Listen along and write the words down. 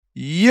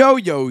Yo,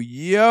 yo,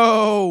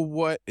 yo,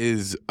 what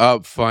is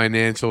up,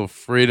 Financial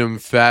Freedom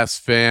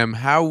Fast fam?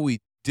 How we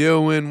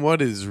doing?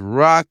 What is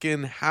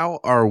rocking? How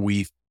are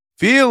we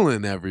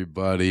feeling,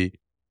 everybody?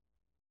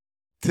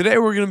 Today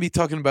we're going to be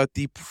talking about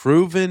the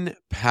proven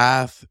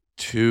path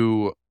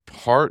to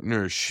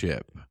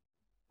partnership.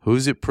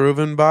 Who's it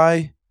proven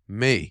by?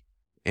 Me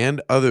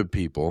and other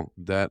people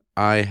that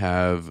I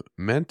have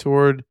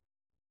mentored,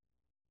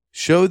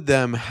 showed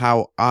them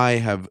how I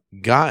have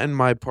gotten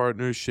my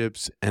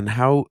partnerships and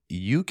how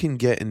you can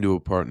get into a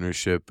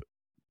partnership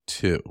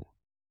too.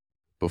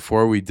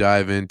 Before we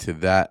dive into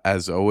that,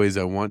 as always,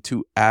 I want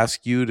to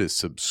ask you to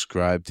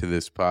subscribe to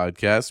this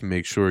podcast.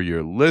 Make sure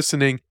you're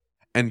listening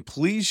and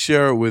please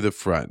share it with a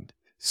friend.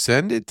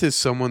 Send it to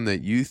someone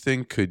that you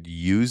think could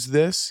use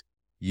this.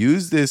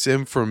 Use this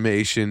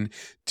information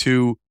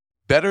to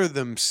better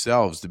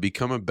themselves, to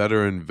become a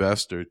better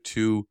investor,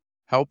 to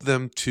help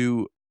them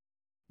to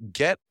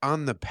get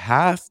on the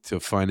path to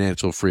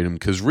financial freedom,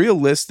 because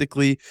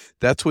realistically,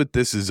 that's what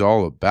this is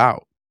all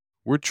about.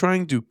 We're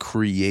trying to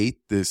create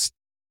this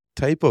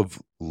type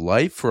of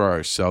life for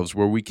ourselves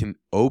where we can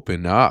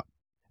open up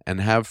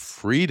and have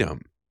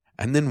freedom.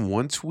 And then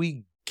once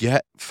we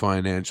get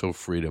financial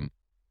freedom,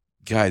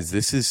 guys,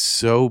 this is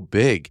so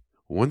big.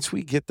 Once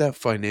we get that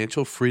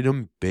financial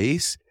freedom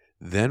base,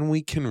 then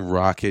we can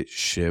rocket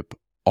ship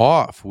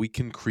off. We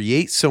can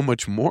create so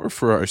much more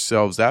for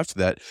ourselves after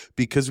that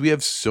because we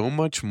have so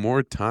much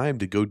more time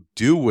to go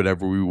do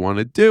whatever we want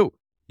to do.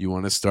 You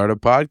want to start a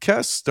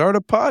podcast? Start a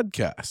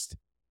podcast.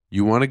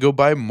 You want to go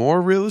buy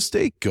more real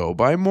estate? Go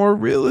buy more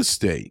real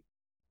estate.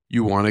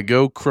 You want to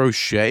go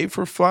crochet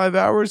for 5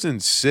 hours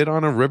and sit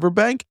on a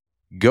riverbank?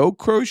 Go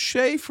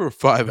crochet for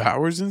 5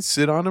 hours and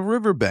sit on a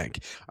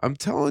riverbank. I'm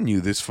telling you,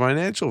 this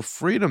financial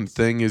freedom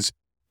thing is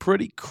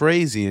pretty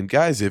crazy. And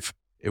guys, if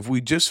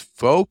we just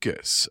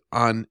focus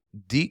on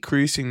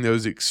decreasing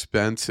those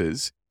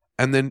expenses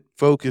and then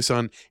focus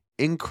on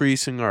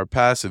increasing our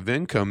passive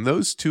income,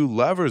 those two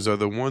levers are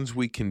the ones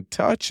we can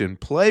touch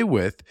and play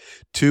with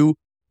to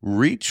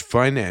reach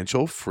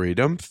financial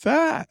freedom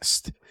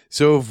fast.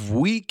 So if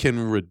we can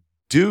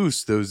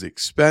reduce those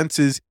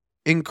expenses,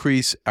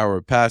 increase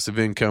our passive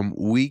income,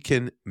 we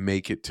can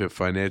make it to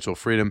financial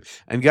freedom.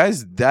 And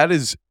guys, that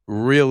is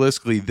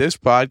realistically this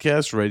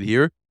podcast right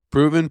here,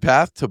 Proven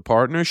Path to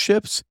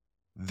Partnerships.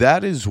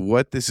 That is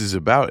what this is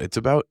about. It's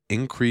about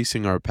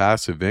increasing our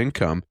passive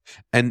income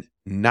and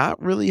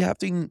not really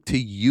having to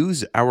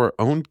use our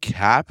own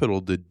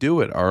capital to do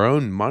it, our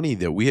own money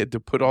that we had to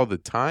put all the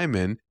time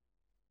in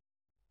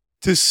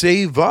to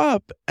save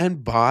up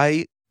and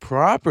buy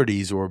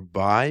properties or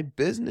buy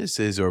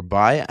businesses or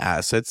buy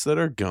assets that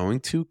are going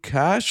to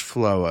cash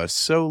flow us.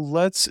 So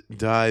let's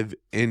dive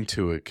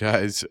into it,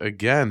 guys.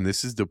 Again,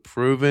 this is the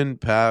Proven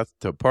Path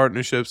to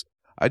Partnerships.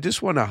 I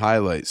just want to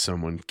highlight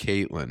someone,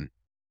 Caitlin.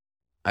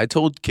 I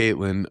told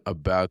Caitlin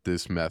about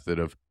this method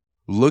of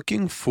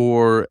looking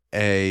for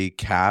a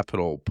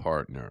capital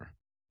partner,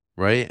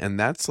 right? And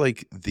that's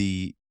like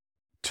the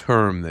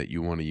term that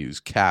you want to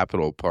use,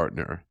 capital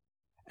partner.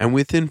 And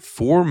within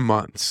 4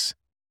 months,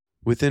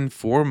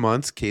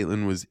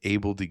 Caitlin was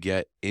able to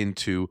get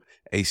into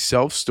a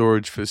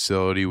self-storage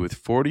facility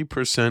with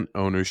 40%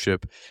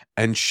 ownership,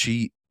 and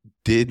she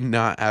did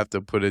not have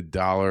to put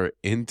 $1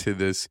 into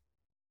this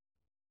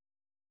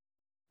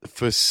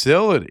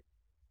facility.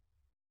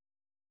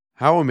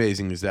 How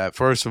amazing is that?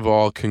 First of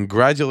all,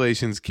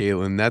 congratulations,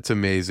 Caitlin. That's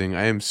amazing.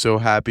 I am so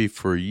happy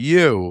for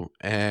you,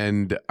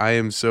 and I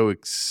am so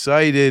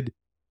excited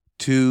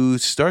to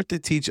start to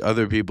teach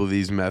other people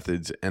these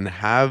methods and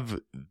have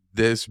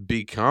this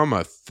become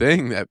a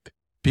thing that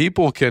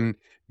people can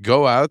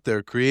go out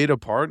there, create a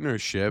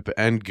partnership,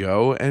 and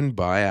go and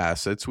buy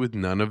assets with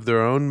none of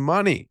their own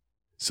money.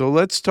 So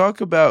let's just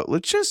talk about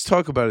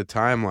a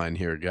timeline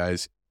here,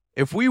 guys.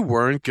 If we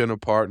weren't going to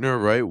partner,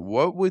 right,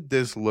 what would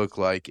this look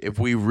like if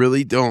we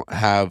really don't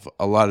have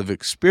a lot of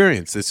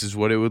experience? This is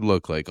what it would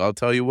look like. I'll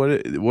tell you what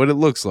it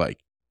looks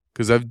like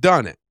because I've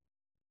done it.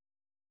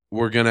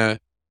 We're going to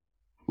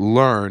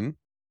learn,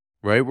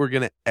 right? We're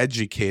going to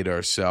educate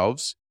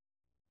ourselves.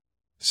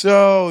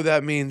 So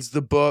that means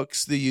the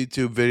books, the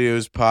YouTube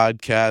videos,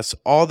 podcasts,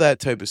 all that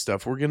type of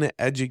stuff. We're going to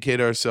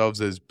educate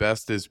ourselves as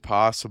best as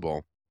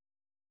possible.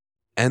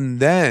 And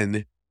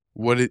then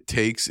what it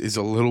takes is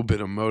a little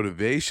bit of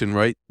motivation,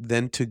 right?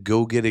 Then to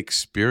go get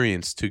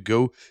experience, to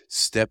go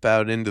step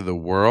out into the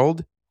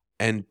world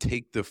and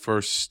take the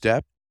first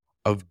step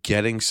of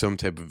getting some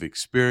type of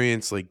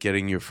experience, like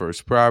getting your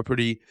first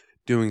property,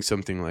 doing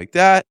something like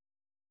that.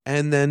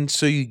 And then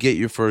so you get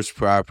your first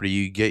property,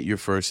 you get your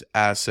first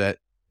asset.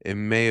 It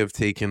may have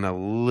taken a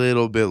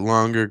little bit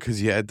longer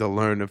because you had to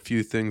learn a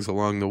few things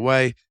along the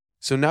way.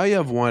 So now you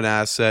have one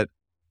asset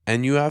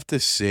and you have to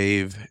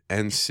save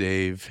and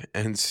save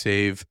and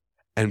save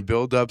and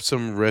build up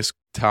some risk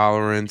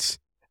tolerance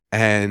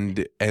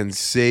and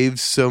save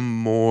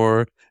some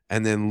more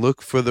and then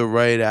look for the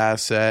right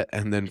asset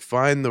and then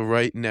find the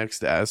right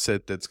next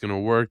asset that's going to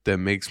work, that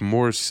makes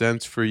more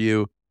sense for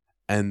you.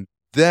 And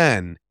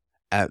then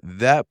at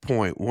that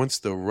point, once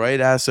the right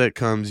asset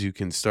comes, you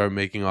can start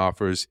making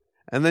offers.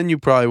 And then you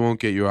probably won't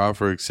get your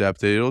offer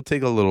accepted. It'll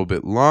take a little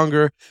bit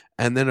longer.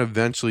 And then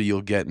eventually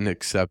you'll get an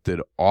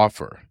accepted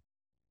offer,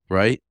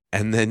 right?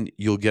 And then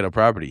you'll get a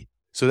property.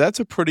 So that's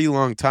a pretty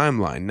long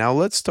timeline. Now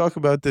let's talk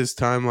about this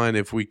timeline.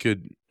 If we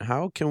could,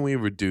 how can we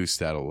reduce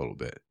that a little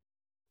bit?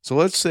 So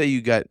let's say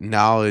you got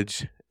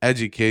knowledge,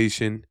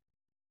 education,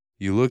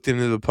 you looked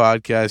into the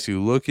podcast,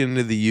 you looked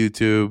into the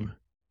YouTube,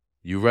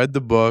 you read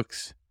the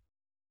books,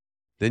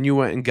 then you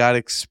went and got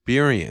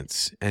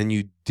experience and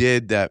you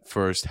did that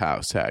first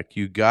house hack.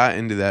 You got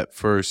into that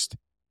first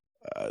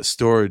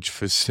storage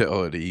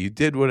facility. You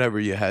did whatever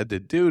you had to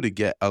do to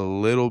get a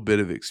little bit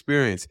of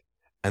experience.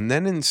 And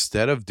then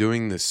instead of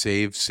doing the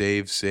save,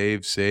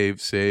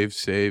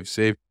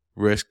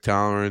 risk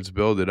tolerance,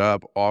 build it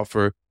up,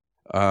 offer,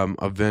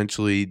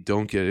 eventually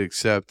don't get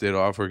accepted,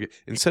 offer.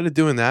 Instead of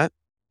doing that,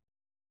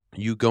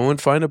 you go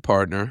and find a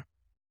partner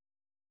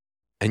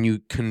and you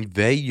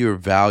convey your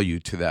value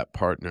to that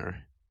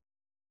partner.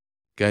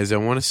 Guys, I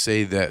want to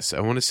say this. I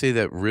want to say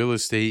that real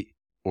estate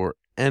or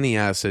any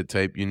asset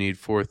type, you need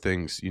 4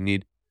 things. You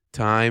need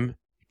time,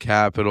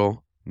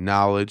 capital,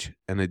 knowledge,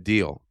 and a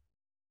deal.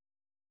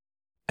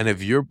 And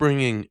if you're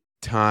bringing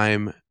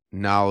time,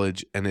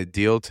 knowledge, and a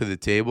deal to the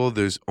table,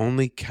 there's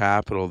only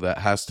capital that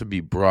has to be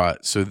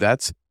brought. So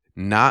that's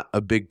not a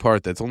big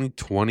part. That's only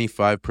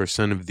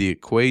 25% of the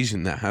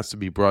equation that has to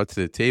be brought to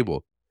the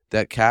table.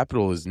 That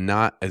capital is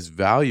not as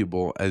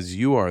valuable as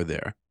you are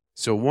there.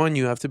 So one,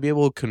 you have to be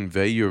able to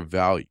convey your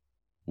value.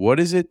 What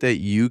is it that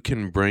you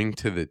can bring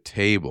to the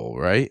table,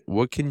 right?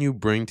 What can you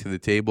bring to the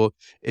table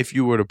if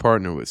you were to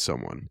partner with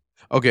someone?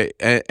 Okay,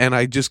 and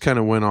I just kind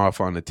of went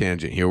off on a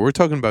tangent here. We're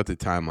talking about the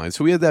timeline.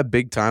 So we had that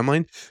big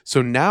timeline.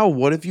 So now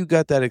what if you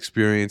got that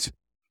experience,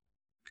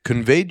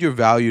 conveyed your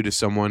value to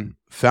someone,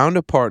 found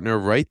a partner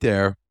right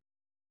there,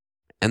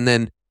 and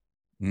then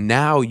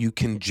now you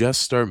can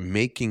just start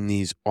making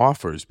these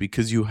offers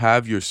because you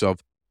have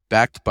yourself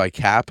backed by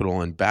capital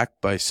and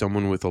backed by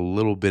someone with a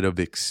little bit of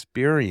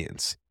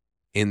experience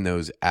in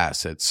those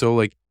assets. So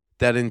like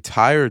that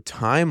entire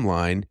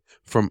timeline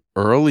from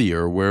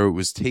earlier where it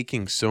was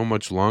taking so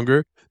much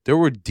longer, there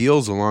were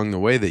deals along the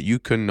way that you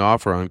couldn't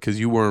offer on because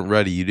you weren't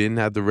ready. You didn't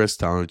have the risk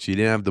tolerance. You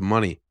didn't have the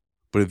money.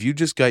 But if you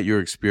just got your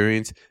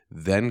experience,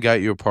 then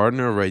got your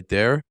partner right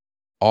there,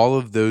 all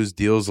of those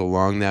deals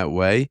along that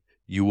way,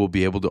 you will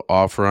be able to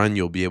offer on,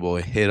 you'll be able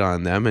to hit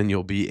on them, and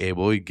you'll be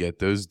able to get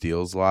those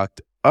deals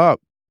locked up.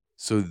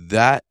 So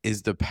that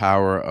is the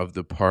power of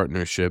the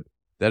partnership.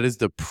 That is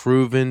the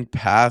proven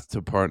path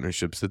to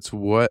partnerships. That's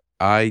what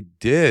I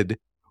did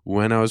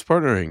when I was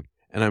partnering.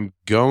 And I'm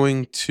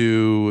going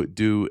to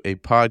do a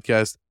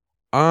podcast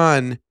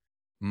on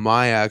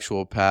my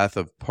actual path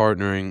of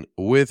partnering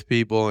with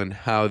people and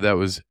how that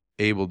was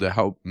able to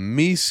help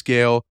me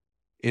scale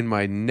in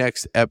my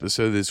next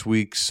episode this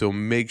week. So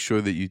make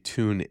sure that you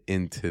tune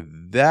into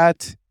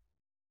that.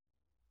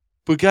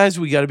 But guys,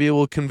 we got to be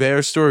able to convey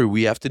our story.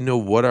 We have to know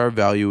what our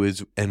value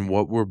is and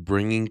what we're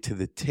bringing to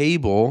the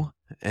table.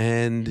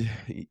 And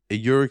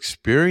your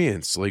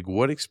experience, like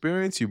what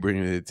experience you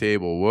bring to the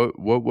table?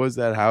 What was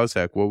that house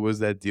hack? What was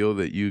that deal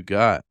that you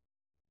got?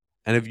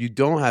 And if you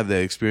don't have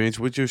that experience,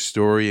 what's your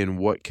story and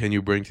what can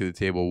you bring to the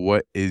table?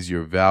 What is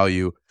your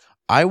value?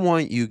 I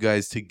want you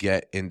guys to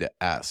get into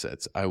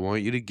assets. I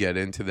want you to get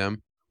into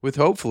them with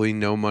hopefully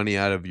no money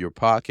out of your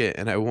pocket.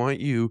 And I want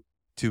you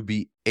to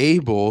be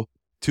able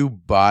to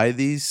buy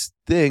these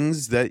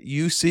things that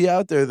you see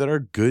out there that are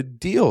good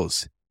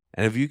deals.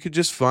 And if you could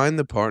just find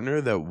the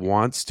partner that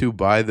wants to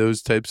buy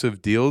those types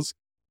of deals,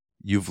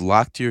 you've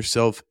locked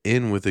yourself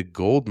in with a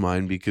gold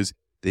mine because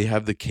they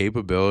have the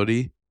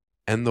capability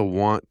and the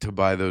want to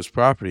buy those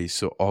properties.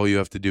 So all you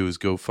have to do is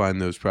go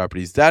find those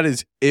properties. That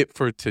is it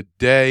for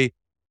today.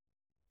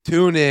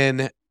 Tune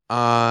in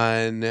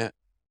on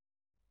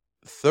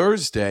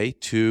Thursday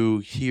to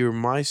hear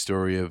my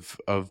story of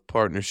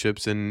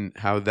partnerships and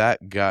how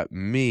that got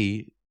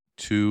me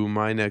to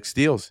my next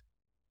deals.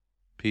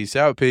 Peace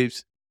out,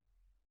 peeps.